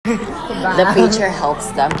The preacher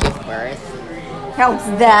helps them give birth. Helps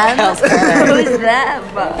them? Helps her. Who's them?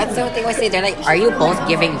 That's the thing I say. They're like, are you both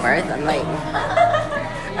giving birth? I'm like,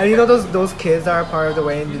 And you know those kids that are part of the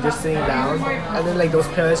wedding, they're just sitting down, and then like those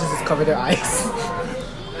parents just cover their eyes.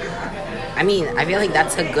 I mean, I feel like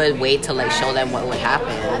that's a good way to like show them what would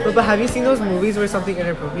happen. But have you seen those movies where something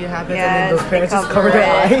inappropriate happens Yes, and then those parents they just cover their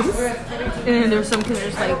cover eyes? And then there's some kids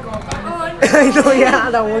just like, I know, yeah,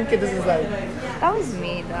 that one kid is just like. That was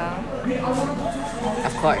me though.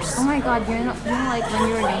 Of course. oh my god, you know like when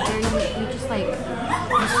you're younger, you just like,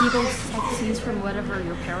 you see those like scenes from whatever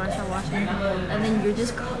your parents are watching, and then you're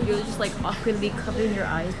just like awkwardly covering your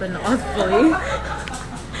eyes, but not fully.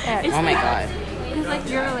 Yeah. Oh my god. Because like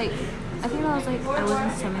you're like, I think I was in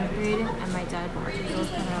 7th grade, and my dad watches those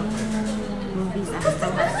kind of movies that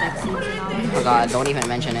still have sex scenes and all. Oh god, don't even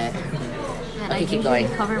mention it. And Okay, I keep usually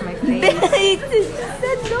going. cover my face.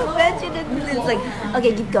 That's so bad. It's like,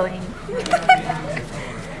 okay, keep going.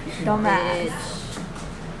 Dumbass.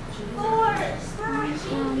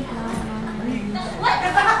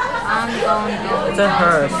 It's a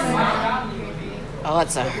hearse. Oh,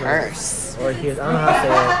 it's a hearse. Or here's, I don't know how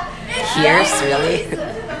to Here's really?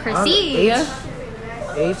 Percy.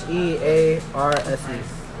 H-E-A-R-S-E.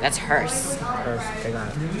 That's hearse. Hearse, I got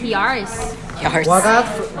it. PRs. Hearse. Well, I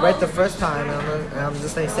got it right the first time, and I'm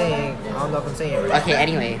just like saying, I don't know if I'm saying it right. Okay,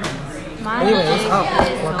 anyway. My Anyway, what's leg up?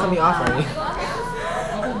 is Well, cut me so off bad. already.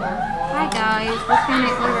 Hi guys, what can I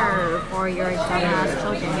order for your dumbass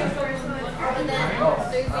children?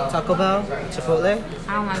 Taco Bell? Chipotle? I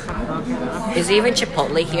don't like Taco Bell. Is even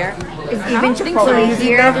Chipotle here? Is I even don't think so. Chipotle Is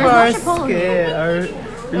here? That for our There's no Chipotle. skit.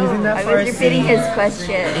 We're using that I for our was repeating scene. his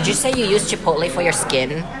question. Did you say you use Chipotle for your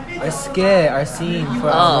skin? Our skit, our scene for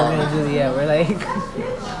Oh. Romeo and Juliet. We're like,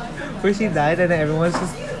 where she died and then everyone's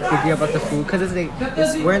just thinking about the food because it's like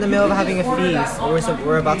we're in the middle of having a feast. Or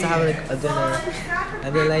we're about to have like a dinner,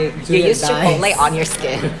 and then like You Juliet use dies. Chipotle on your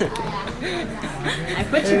skin. I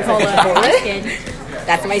put Chipotle on my skin.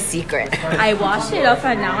 That's my secret. I washed it up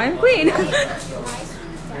and now I'm clean.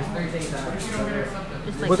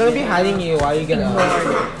 Just like We're gonna be hiding you while you get up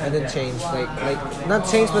and then change, like not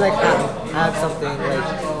change, but like add something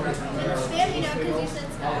like.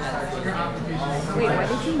 Wait, why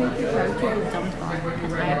did you make your character a dumb thought?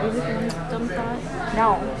 Can I be with a dumb thought?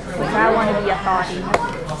 No, because I want to be a thotty.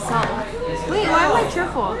 So, wait, why am I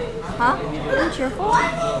cheerful? Huh? Am I cheerful?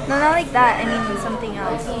 No, not like that. I mean something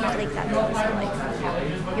else. Not like that. No, so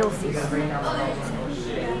like, you'll see.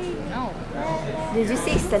 No. Did you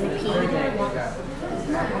say centipede?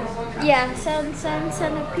 Yeah, centipede.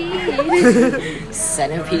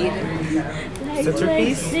 Centipede?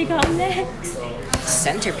 Centerpiece? They got next.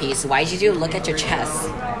 Centerpiece? Why'd you do look at your chest?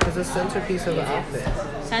 It's a centerpiece of the outfit.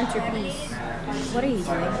 Centerpiece. What are you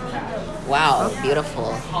doing? Wow,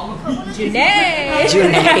 beautiful. Janae!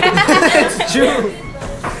 Junaid. It's June.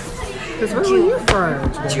 Because where were you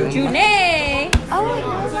from? June. Janae! Oh my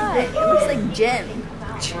god, it looks like Jim.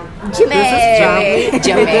 There's this family.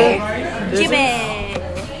 Jimmy. Jimmy.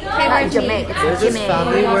 Not Jimmy. It's There's this Jimmy.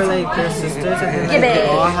 family where like they're sisters and then like, Jimmy. they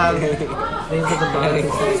all have names of the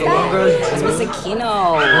moms. So one girl is It's June, Miss Aquino.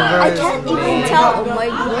 one girl I is can't even tell. Oh my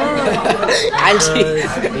god. Angie.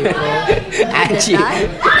 April. Angie.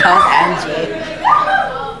 That was Angie.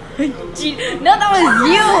 No, that was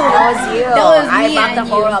you! That was you. That was I me brought the and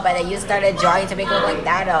photo you. up and then you started drawing to make it look like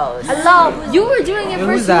Thanos. Hello. You were doing it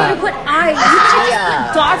Who's first. You that? would put eyes. You should just Yeah.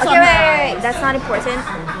 put dots Okay, on wait. That's not important.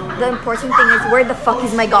 The important thing is where the fuck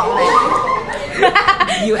is my gauntlet?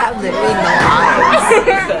 You have literally no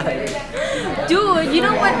eyes. Dude, you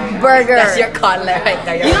know what? Burger. That's your cutlet right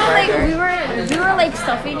there. Your You know, like burger. we were like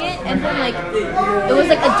stuffing it, and then like it was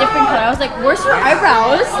like a different color. I was like, "Where's your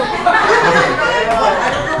eyebrows?"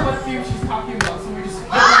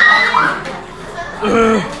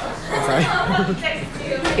 Sorry.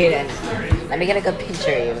 Hayden, let me get a good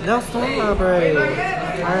picture of you. No, stop elaborate. Oh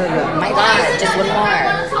my god, just one more.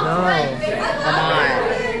 No. Come on.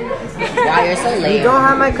 Wow, you're so You lame. don't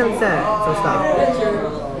have my consent, so stop.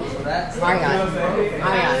 Marion.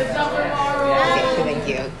 Okay, thank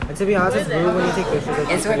you. And to be honest, it's rude when you take pictures of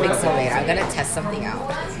Insert people. Pixelmate. I'm gonna test something out.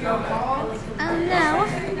 Oh no.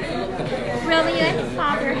 Romeo and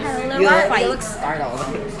Father had a You little look, fight. you look startled.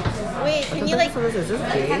 Wait, can you like? Is this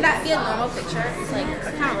gay? Can that be a normal picture? It's like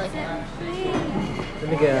kind of like. Let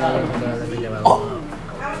me get out of let me get out. Oh.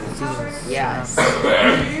 Yes.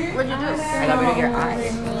 What'd you do? I got rid of your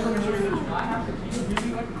eye.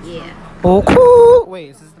 Yeah. Oh, cool. Wait,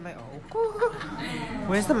 is this the mic? Oh, cool.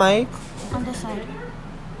 Where's the mic? On this side.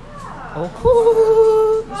 Oh,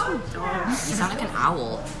 cool. You sound like an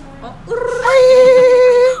owl.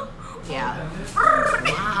 Yeah.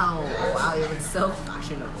 Wow. So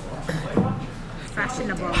fashionable.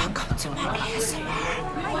 Fashionable. Welcome to my ASMR.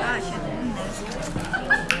 Oh my gosh, I'm doing this.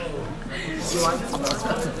 You want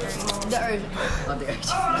The urge. Oh, the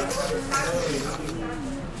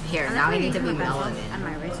Here, now we need to be melon. On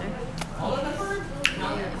my razor.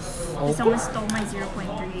 Someone stole my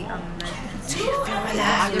 0.3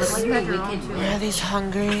 Are these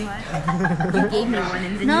hungry? You gave me one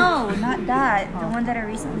and then No, not that. The one that I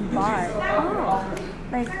recently bought. Oh.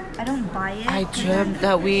 Like, I don't buy it. I dreamt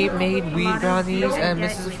that we made weed brownies and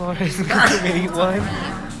Mrs. Forrest made one.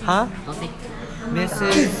 Huh?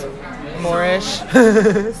 Mrs. Horish.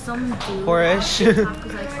 some dude Horish.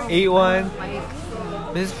 was like, oh, Ate one. like,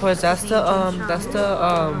 Mrs. Forrest, that's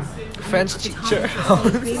the French teacher. I'm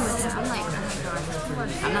like, oh my god.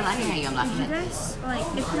 I'm not laughing at you, I'm laughing at you. Guys,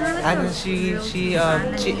 like, if you're like And a then she real she fan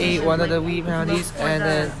and you ate should, one of the like, weed brownies look for and the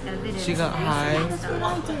then evidence. she got high. That's what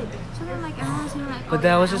I did. So then like everyone's like, But oh,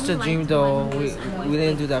 that was yeah, just I a only dream liked though. one We this one.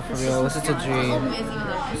 didn't do that for real. It was just a dream.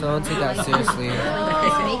 So don't take that seriously.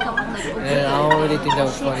 Makeup, I'm like, okay. And I don't really think that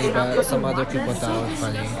was funny, but some other people thought it was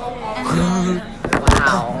funny.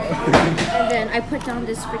 Wow. And then I put down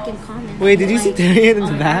this freaking comment. Wait, did you see Darian in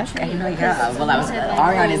the back? I know, yeah. Well, that was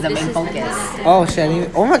Ariana is the main focus. Oh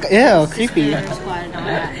shit! Oh my god! Ew, creepy.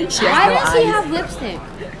 Why She has no does he eyes. have lipstick?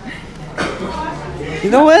 You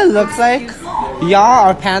know what it looks like? Y'all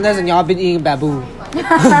are pandas and y'all been eating baboon.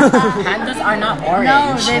 Pandas are not No,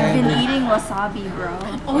 orange. they've been eating wasabi, bro.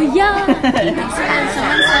 Oh yeah. And someone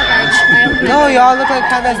said like, No, y'all look like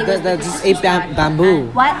pandas that just ate bamboo.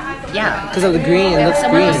 What? Yeah. Because of the green, it looks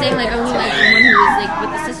someone was green. saying like only like when he was like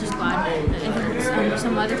with the sister squad, and then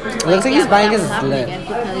some other person. It looks like he's yeah, buying that his will happen lip. again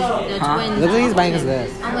because the twins. Looks like he's buying his lip.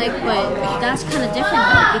 I'm like, but that's kind of different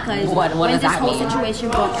though because What when does this that whole mean? situation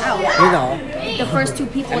broke out, You know. the first two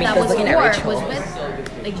people I mean, that because was looking at war Rachel. was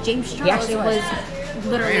with like James Charles actually was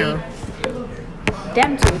literally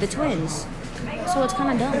them two, the twins. So it's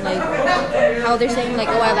kind of dumb, like how they're saying like,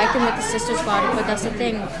 oh, I liked him with the sister squad, but that's the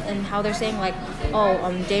thing, and how they're saying like, oh,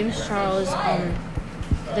 James Charles,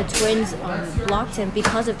 the twins blocked him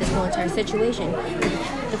because of this whole entire situation.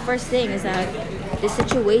 The first thing is that this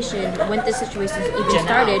situation, when this situation even Janelle.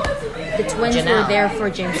 started, the twins were Janelle. there for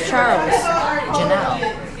James Charles.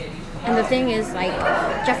 Janelle. And the thing is, like,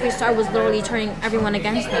 Jeffree Star was literally turning everyone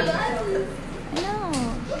against them. No.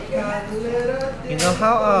 You know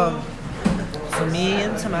how so me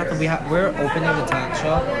and Samantha we're opening the talent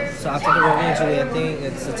show. So after the Romeo and Juliet thing,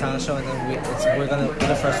 it's the talent show, and then we're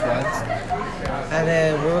the first ones. And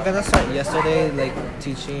then we were gonna start yesterday, like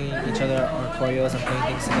teaching each other our choreos and putting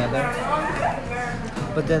things together.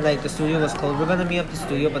 But then like the studio was closed. We were gonna meet up the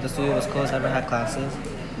studio, but the studio was closed. Never had classes,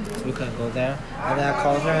 so we couldn't go there. And then I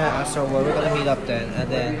called her and asked her where we're gonna meet up then. And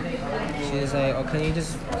then she was like, "Oh, can we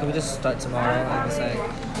just start tomorrow?" And I was like,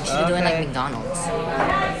 You should do it like "Okay." McDonald's.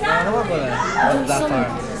 No, I don't want to go there. That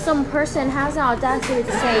far. Some person has the audacity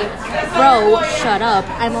to say, "Bro, shut up!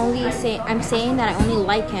 I'm saying that I only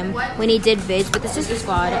like him when he did vids with the Sister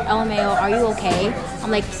Squad. LMAO, are you okay?"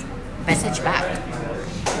 I'm like, Message back.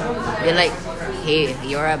 You're like, hey,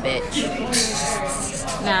 you're a bitch.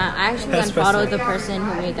 nah. I actually That's unfollowed personal. the person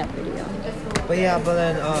who made that video. But yeah, but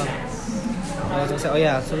then I was gonna say, oh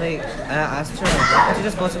yeah, so like I asked her, why can't you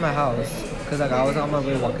just go to my house? Cause like I was on my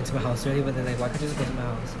way walking to my house already, but then like why can't you just go to my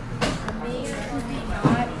house?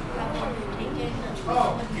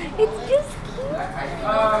 It's just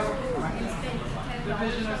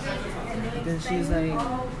Then she's like,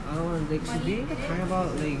 I don't want like she's being kind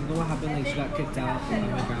about like you know what happened like she got kicked out by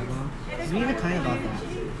my grandma. She's being kind about that.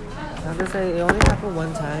 And I'm just like it only happened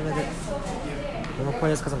one time, and then I'm recording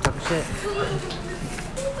this because I'm talking shit.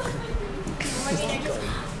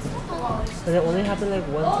 And it only happened like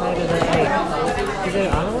one time, and then like she's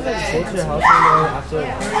like, I don't want to like, go to your house anymore after.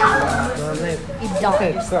 So I'm like,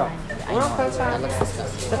 okay, girl. We're not playing time. It's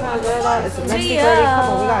next 6:30. Come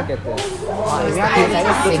on, we gotta get this. We have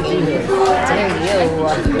to get to do this.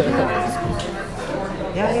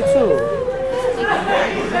 Yeah, me too.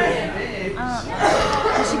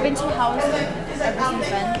 Has she been to your house ever since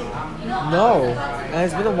then? No, and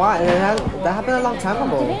it's been a while. And that happened a long time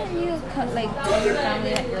ago. Didn't you like tell your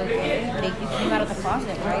family that you're gay? Like you came out of the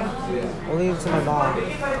closet, right? Only to my mom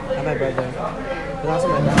and my brother, but not to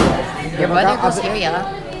my grandma. Your brother goes here,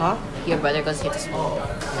 yeah? Huh? Your brother goes here to school.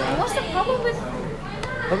 What's the problem with?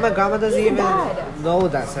 But my grandma doesn't even know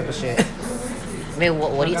that type of shit. Wait,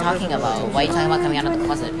 what are you talking about? Why are you talking about coming out of the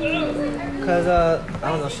closet? Cause I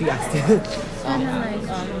don't know. She asked it. And then like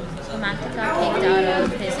Samantha got kicked out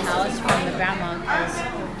of his house from the grandma because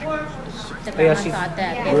the Oh, yeah, grandma thought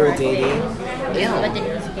that they we were dating. But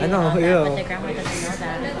then did I know, and all that, ew. but the grandma doesn't know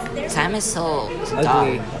that. Sam is so Ugly.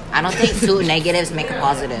 dumb. I don't think two negatives make a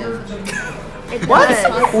positive. What? No,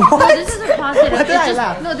 this is a positive. Why did It's I just,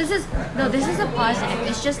 laugh? no, this is a positive.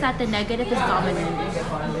 It's just that the negative is dominant.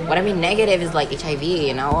 What I mean negative is like HIV,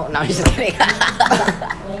 you know? No, I'm just kidding.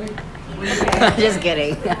 I'm just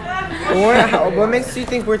kidding. What makes you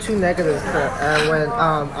think we're too negative? When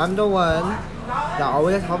I'm the one that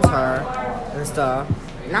always helps her and stuff.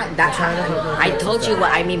 Not that. Trying to help her I kids told and you stuff.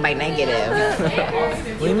 what I mean by negative.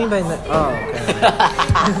 What do you mean by oh,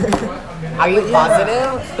 okay. Are you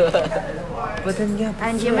positive? But then yeah, but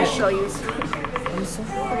Angie, I'm gonna show you. I'm so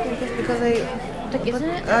fucking pissed because I. Like, isn't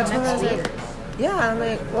it That's what I next week? said. Yeah, I'm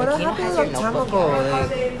like, what Like, you don't happened a have your long time notebook ago? Like,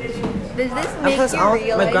 Does this and make plus, you my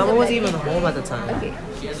realize grandma that wasn't even home at the time. Okay.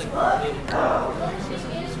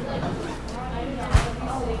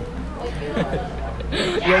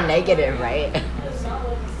 You're negative, right?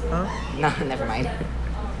 Huh? No, never mind.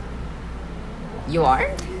 You are?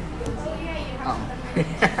 Oh.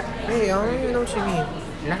 Hey, I don't even know what you mean.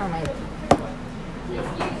 Never mind.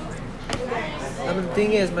 The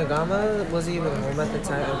thing is, my grandma wasn't even home at the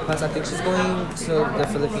time. And plus, I think she's going to the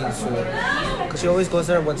Philippines soon. Because she always goes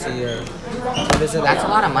there once a year. To visit, That's a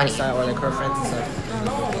lot of money. her side or like her friends and stuff.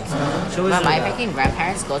 She always But do my that. freaking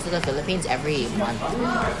grandparents go to the Philippines every month.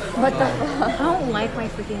 What the? I don't like my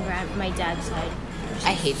freaking my dad's side.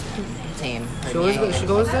 I hate same. She always she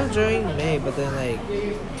goes there during May, but then like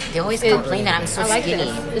They always complain that I'm so I like skinny.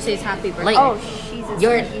 this. This is happy birthday. Like, Oh, she's a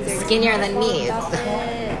you're skinny. skinnier than me.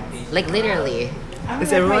 Like literally. I don't Is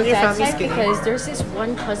like everyone my in your dad's family side skinny? because there's this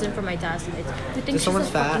one cousin from my dad's side who thinks she's someone's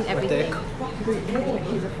a fat fucking or thick?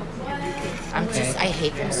 everything. I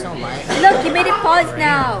hate them so much. Look, you made it pause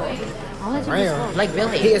now. All I do is Like he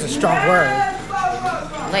really. is a strong word.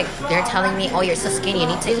 Like they're telling me, oh, you're so skinny, you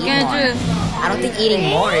need to eat gonna more. do- I don't think eating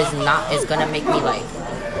more is gonna make me like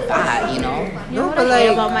fat, you know? You know No, what but I hate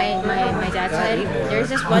like- about my dad's side? There's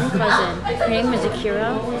this one cousin. Her name is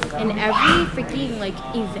Akira. In every freaking like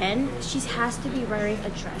event, she has to be wearing a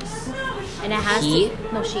dress, and it has He? to.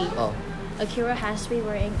 No, she. Oh. Akira has to be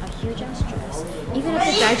wearing a huge ass dress. Even at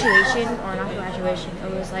the graduation or not graduation,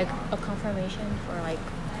 it was like a confirmation for like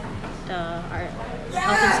the art,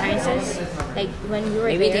 health and sciences. Like when we were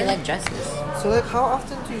Maybe there. they like dresses. So like, how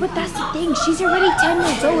often do you? But that's the thing. She's already 10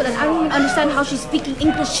 years old, and I don't even understand how she's speaking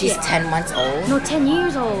English She's yet. 10 months old. No, 10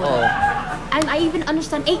 years old. Oh. And I even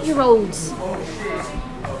understand 8-year-olds.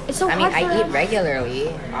 It's so I mean, hard for I eat them. regularly,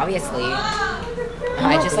 obviously.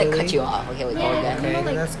 I just like cut you off. Okay, wait, go again. Okay, like-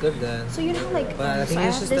 then that's good then. So you know, like, But I so think I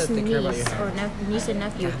it's have just this that they care about niece your or niece and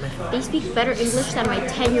nephew. They speak better English than my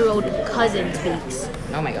 10-year-old cousin speaks,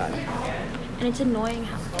 Oh my god. and it's annoying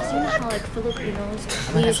how. Cause you know how like Filipinos,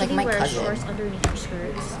 Oh, we that's like usually my wear cousin. shorts underneath our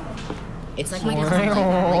skirts. It's like my cousin. Like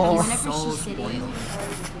he's Whenever so she's sitting, spoiled.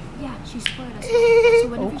 yeah, she's spoiled as well. So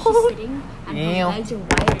whenever she's sitting and her legs are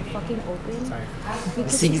wide fucking open, you can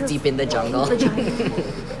see Sings her deep in the jungle. vagina.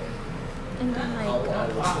 And then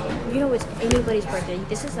like, you know, it's anybody's birthday.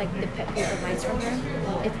 This is like the pet peeve of mine from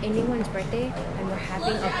her. If anyone's birthday and we're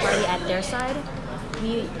having a party at their side,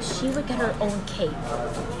 she would get her own cake,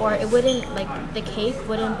 or it wouldn't like the cake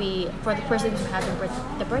wouldn't be for the person who had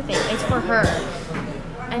the birthday. It's for her.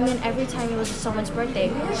 And then every time it was someone's birthday,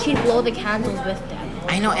 she'd blow the candles with them.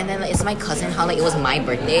 I know, and then it's my cousin how like it was my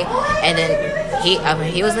birthday, and then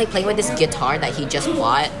he was like playing with this guitar that he just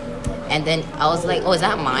bought, and then I was like, oh, is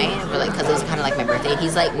that mine? Or like, cause it was kind of like my birthday.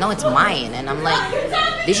 He's like, no, it's mine, and I'm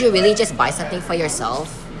like, did you really just buy something for yourself?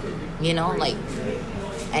 You know, like,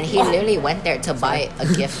 and he literally went there to buy a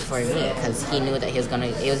gift for me because he knew that he was gonna.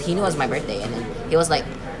 He knew it was my birthday, and then he was like,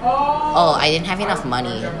 oh, I didn't have enough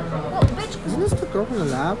money. Isn't this the girl from the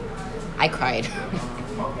lab? I cried.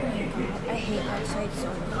 I hate outside so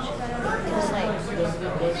much. It's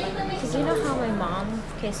like, cause you know how my mom.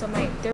 Okay, so